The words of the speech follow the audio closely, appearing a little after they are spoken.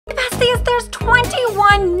there's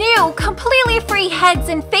 21 new, completely free heads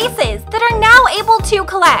and faces that are now able to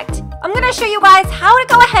collect. I'm gonna show you guys how to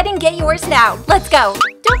go ahead and get yours now. Let's go.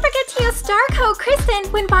 Don't forget to use star code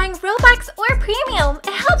KRYSTIN when buying Robux or Premium.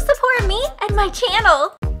 It helps support me and my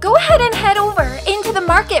channel. Go ahead and head over into the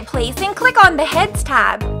marketplace and click on the Heads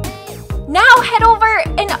tab. Now head over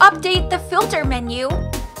and update the filter menu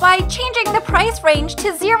by changing the price range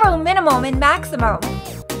to 0 minimum and maximum.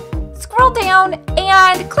 Scroll down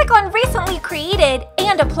and click on Recently Created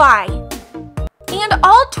and Apply. And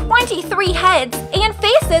all 23 heads and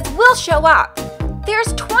faces will show up.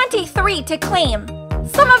 There's 23 to claim.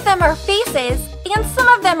 Some of them are faces and some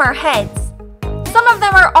of them are heads. Some of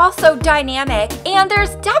them are also dynamic, and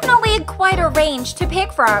there's definitely quite a range to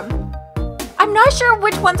pick from. I'm not sure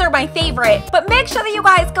which ones are my favorite, but make sure that you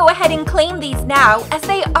guys go ahead and claim these now, as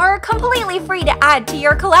they are completely free to add to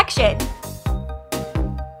your collection.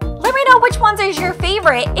 Let me know which ones is your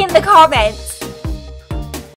favorite in the comments.